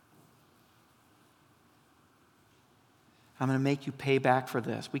 I'm going to make you pay back for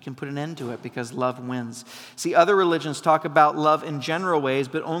this. We can put an end to it because love wins. See, other religions talk about love in general ways,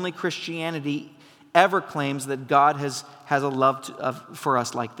 but only Christianity ever claims that God has a love for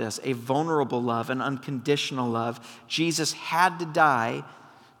us like this, a vulnerable love, an unconditional love. Jesus had to die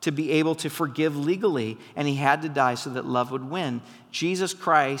to be able to forgive legally, and he had to die so that love would win. Jesus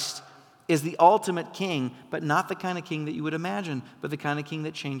Christ is the ultimate king, but not the kind of king that you would imagine, but the kind of king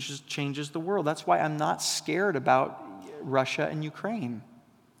that changes the world. That's why I'm not scared about Russia and Ukraine.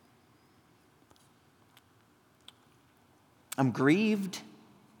 I'm grieved.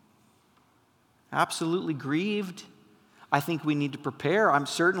 Absolutely grieved. I think we need to prepare. I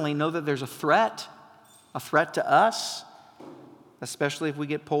certainly know that there's a threat to us, especially if we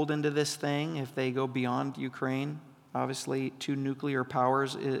get pulled into this thing, if they go beyond Ukraine. Obviously, two nuclear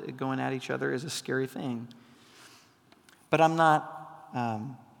powers going at each other is a scary thing. But I'm not,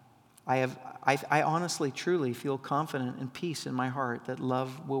 I honestly, truly feel confident and peace in my heart that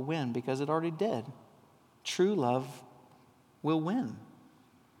love will win because it already did. True love will win.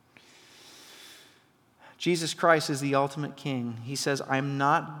 Jesus Christ is the ultimate king. He says, I am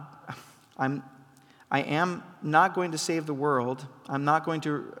not going to save the world. I'm not going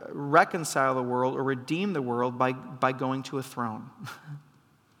to reconcile the world or redeem the world by going to a throne.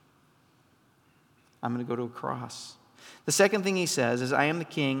 I'm going to go to a cross. The second thing he says is, I am the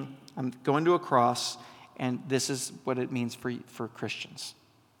king. I'm going to a cross, and this is what it means for Christians.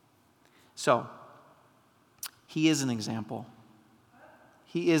 So, he is an example.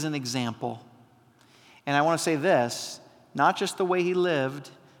 He is an example. And I want to say this, not just the way he lived,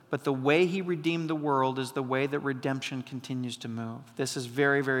 but the way he redeemed the world is the way that redemption continues to move. This is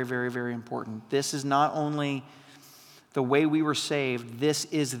very, very, very, very important. This is not only the way we were saved, this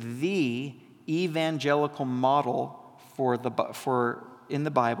is the evangelical model in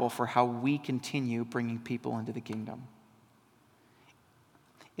the Bible for how we continue bringing people into the kingdom.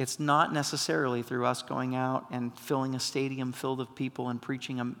 It's not necessarily through us going out and filling a stadium filled with people and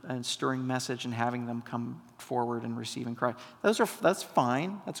preaching a stirring message and having them come forward and receiving Christ. That's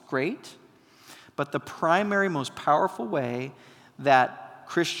fine. That's great. But the primary, most powerful way that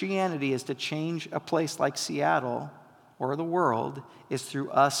Christianity is to change a place like Seattle or the world is through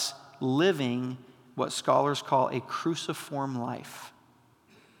us living what scholars call a cruciform life.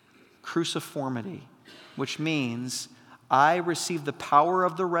 Cruciformity, which means I receive the power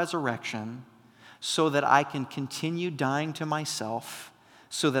of the resurrection so that I can continue dying to myself,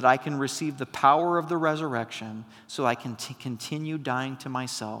 so that I can receive the power of the resurrection so I can continue dying to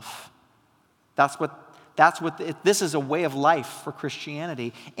myself. This is a way of life for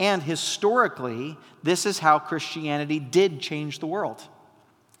Christianity. And historically, this is how Christianity did change the world.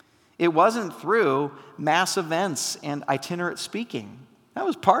 It wasn't through mass events and itinerant speaking. That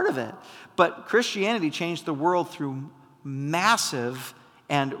was part of it. But Christianity changed the world through massive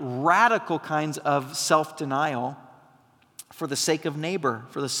and radical kinds of self-denial for the sake of neighbor,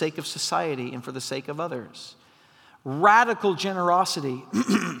 for the sake of society, and for the sake of others. Radical generosity,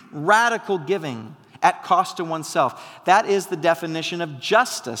 radical giving, at cost to oneself. That is the definition of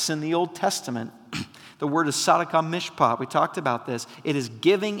justice in the Old Testament. The word is tzedakah mishpat. We talked about this. It is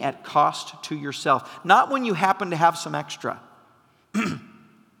giving at cost to yourself, not when you happen to have some extra.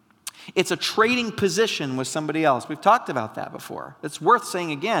 It's a trading position with somebody else. We've talked about that before. It's worth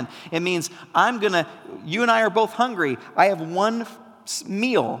saying again. It means you and I are both hungry. I have one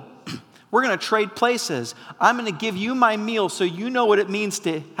meal. We're going to trade places. I'm going to give you my meal so you know what it means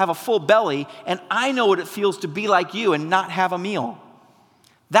to have a full belly, and I know what it feels to be like you and not have a meal.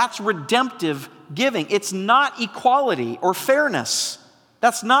 That's redemptive giving. It's not equality or fairness.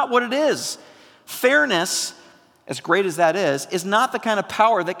 That's not what it is. Fairness, as great as that is not the kind of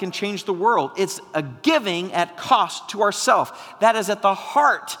power that can change the world. It's a giving at cost to ourselves. That is at the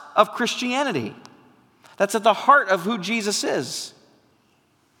heart of Christianity. That's at the heart of who Jesus is.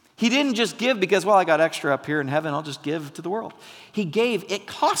 He didn't just give because, well, I got extra up here in heaven, I'll just give to the world. He gave, it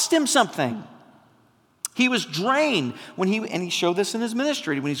cost him something. He was drained and he showed this in his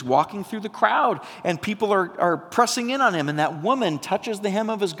ministry, when he's walking through the crowd and people are pressing in on him and that woman touches the hem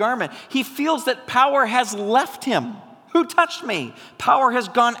of his garment. He feels that power has left him. Who touched me? Power has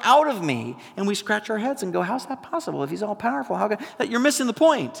gone out of me. And we scratch our heads and go, how's that possible? If he's all powerful, you're missing the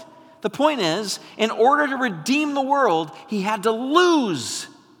point. The point is, in order to redeem the world, he had to lose.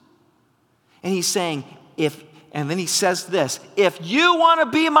 And he's saying, and then he says this, if you want to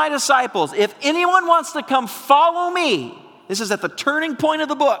be my disciples, if anyone wants to come follow me, this is at the turning point of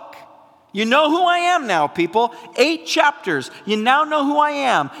the book. You know who I am now, people. 8 chapters. You now know who I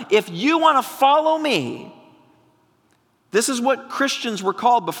am. If you want to follow me, this is what Christians were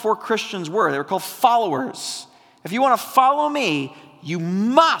called before Christians were. They were called followers. If you want to follow me, you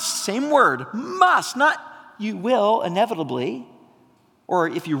must, same word, must, not you will inevitably. Or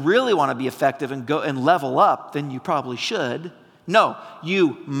if you really want to be effective and go and level up, then you probably should. No,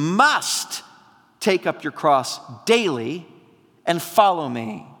 you must take up your cross daily and follow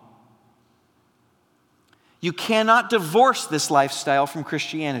me. You cannot divorce this lifestyle from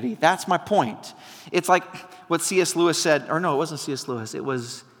Christianity. That's my point. It's like what C.S. Lewis said, or no, it wasn't C.S. Lewis, it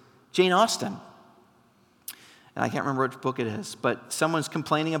was Jane Austen. And I can't remember which book it is, but someone's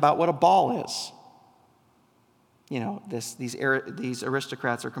complaining about what a ball is. You know, these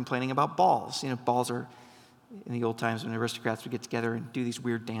aristocrats are complaining about balls. You know, balls are, in the old times when aristocrats would get together and do these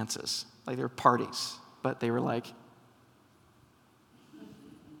weird dances. Like they were parties, but they were like,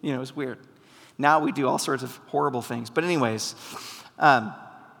 it was weird. Now we do all sorts of horrible things. But anyways, and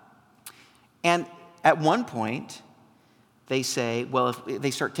at one point, they say,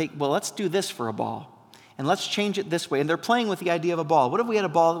 let's do this for a ball. And let's change it this way. And they're playing with the idea of a ball. What if we had a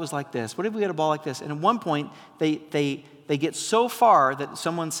ball that was like this? What if we had a ball like this? And at one point, they get so far that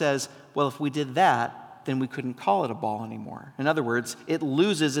someone says, well, if we did that, then we couldn't call it a ball anymore. In other words, it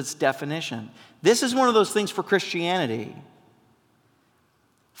loses its definition. This is one of those things for Christianity.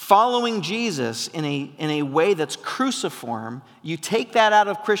 Following Jesus in a way that's cruciform, you take that out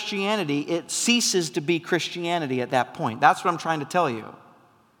of Christianity, it ceases to be Christianity at that point. That's what I'm trying to tell you.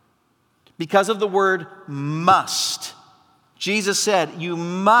 Because of the word must. Jesus said, you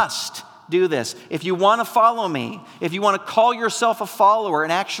must do this. If you want to follow me, if you want to call yourself a follower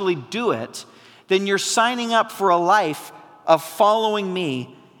and actually do it, then you're signing up for a life of following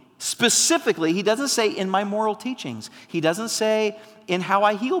me. Specifically, he doesn't say in my moral teachings. He doesn't say in how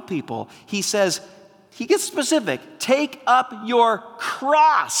I heal people. He says, he gets specific. Take up your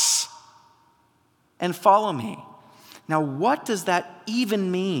cross and follow me. Now, what does that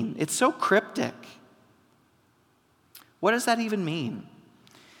even mean? It's so cryptic. What does that even mean?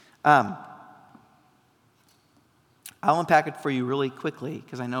 I'll unpack it for you really quickly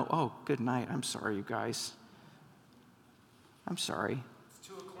because I know, oh, good night. I'm sorry, you guys. I'm sorry.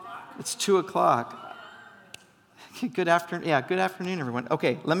 It's 2 o'clock. Good afternoon. Yeah, good afternoon, everyone.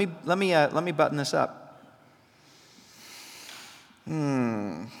 Okay, let me button this up.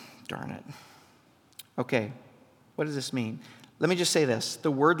 Darn it. Okay. What does this mean? Let me just say this.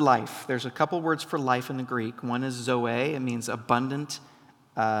 The word life, there's a couple words for life in the Greek. One is zoe. It means abundant,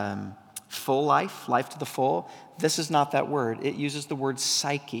 full life to the full. This is not that word. It uses the word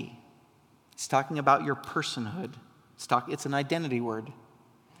psyche. It's talking about your personhood. It's an identity word.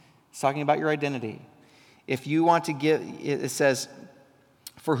 It's talking about your identity. If you want to give, it says,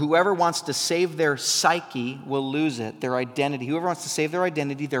 for whoever wants to save their psyche will lose it, their identity. Whoever wants to save their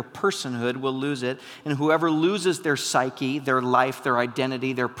identity, their personhood, will lose it. And whoever loses their psyche, their life, their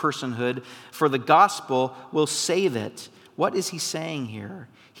identity, their personhood, for the gospel will save it. What is he saying here?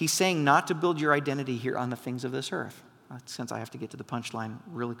 He's saying not to build your identity here on the things of this earth. Since I have to get to the punchline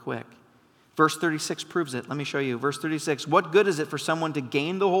really quick. Verse 36 proves it. Let me show you. Verse 36, what good is it for someone to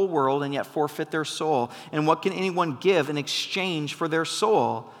gain the whole world and yet forfeit their soul? And what can anyone give in exchange for their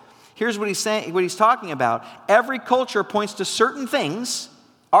soul? Here's what he's saying, what he's talking about. Every culture points to certain things.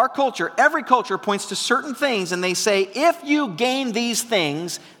 Our culture, every culture points to certain things, and they say, if you gain these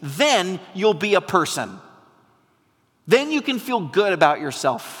things, then you'll be a person. Then you can feel good about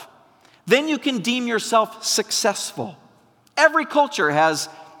yourself. Then you can deem yourself successful. Every culture has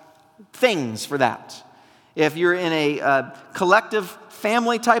things for that. If you're in a collective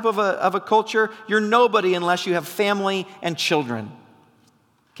family type of a culture, you're nobody unless you have family and children.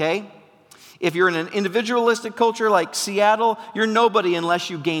 Okay? If you're in an individualistic culture like Seattle, you're nobody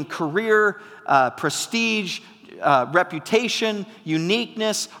unless you gain career, prestige, reputation,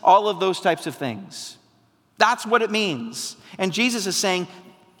 uniqueness, all of those types of things. That's what it means. And Jesus is saying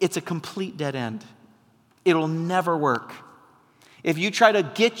it's a complete dead end. It'll never work. If you try to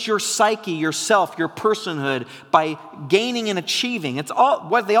get your psyche, yourself, your personhood by gaining and achieving, it's all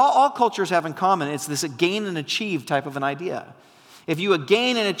what all cultures have in common. It's this gain and achieve type of an idea. If you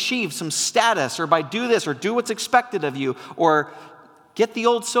gain and achieve some status, or by do this, or do what's expected of you, or get the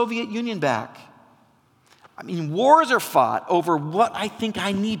old Soviet Union back. I mean, wars are fought over what I think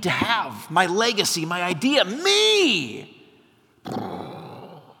I need to have, my legacy, my idea, me.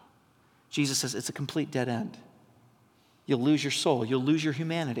 Jesus says it's a complete dead end. You'll lose your soul. You'll lose your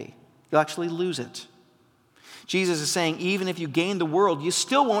humanity. You'll actually lose it. Jesus is saying even if you gain the world, you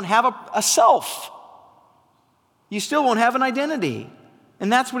still won't have a self. You still won't have an identity.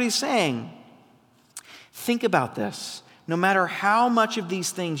 And that's what he's saying. Think about this. No matter how much of these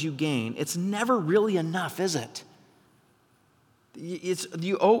things you gain, it's never really enough, is it?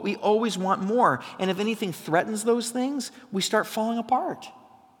 We always want more. And if anything threatens those things, we start falling apart.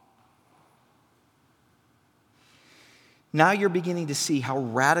 Now you're beginning to see how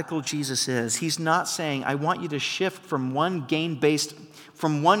radical Jesus is. He's not saying, I want you to shift from one gain-based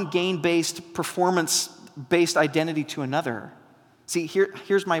performance-based identity to another. See,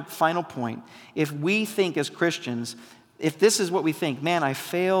 here's my final point. If we think as Christians, if this is what we think, man, I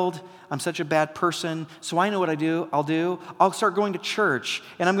failed, I'm such a bad person, so I know what I'll start going to church,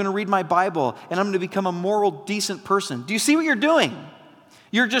 and I'm going to read my Bible, and I'm going to become a moral, decent person. Do you see what you're doing?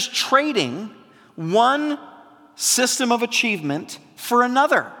 You're just trading one system of achievement for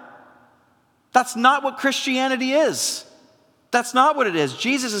another. That's not what Christianity is. That's not what it is.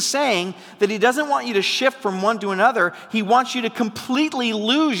 Jesus is saying that he doesn't want you to shift from one to another. He wants you to completely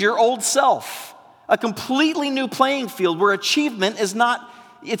lose your old self. A completely new playing field where achievement is not,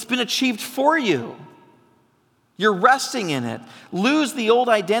 it's been achieved for you. You're resting in it. Lose the old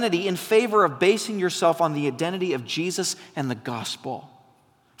identity in favor of basing yourself on the identity of Jesus and the gospel.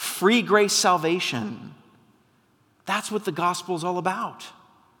 Free grace salvation. That's what the gospel is all about.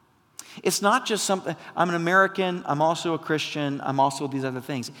 It's not just something, I'm an American, I'm also a Christian, I'm also these other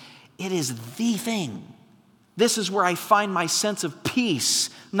things. It is the thing. This is where I find my sense of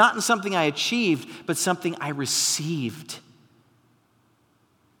peace, not in something I achieved, but something I received.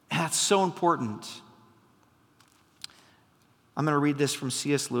 And that's so important. I'm going to read this from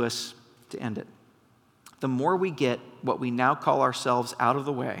C.S. Lewis to end it. The more we get what we now call ourselves out of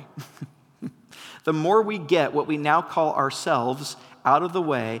the way, the more we get what we now call ourselves out of the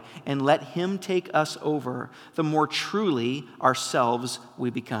way and let him take us over, the more truly ourselves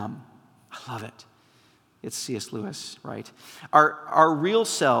we become. I love it. It's C.S. Lewis, right? Our real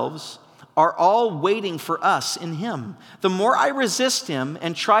selves are all waiting for us in him. The more I resist him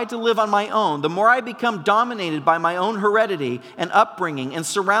and try to live on my own, the more I become dominated by my own heredity and upbringing and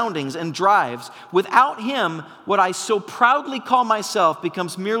surroundings and drives. Without him, what I so proudly call myself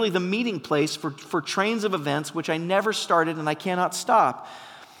becomes merely the meeting place for trains of events which I never started and I cannot stop.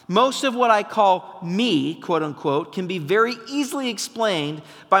 Most of what I call me, quote unquote, can be very easily explained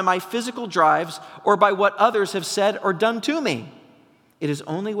by my physical drives or by what others have said or done to me. It is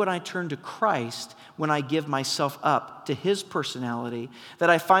only when I turn to Christ, when I give myself up to his personality, that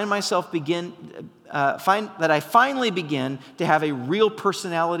I finally begin to have a real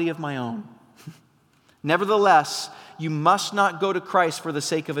personality of my own. Nevertheless, you must not go to Christ for the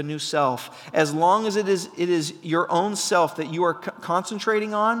sake of a new self. As long as it is your own self that you are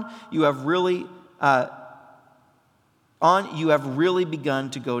concentrating on, you have really begun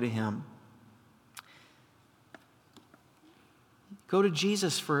to go to him. Go to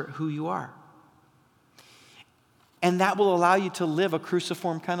Jesus for who you are. And that will allow you to live a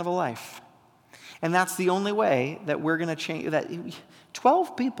cruciform kind of a life. And that's the only way that we're going to change. That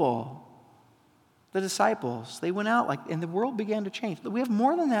 12 people, the disciples, they went out and the world began to change. We have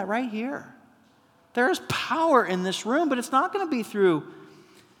more than that right here. There is power in this room, but it's not going to be through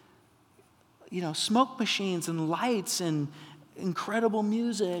smoke machines and lights and incredible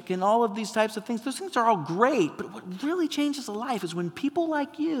music and all of these types of things. Those things are all great, but what really changes a life is when people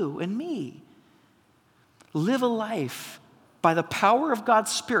like you and me live a life by the power of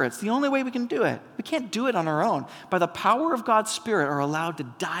God's Spirit. It's the only way we can do it. We can't do it on our own. By the power of God's Spirit, are allowed to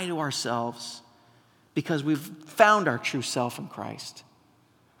die to ourselves because we've found our true self in Christ.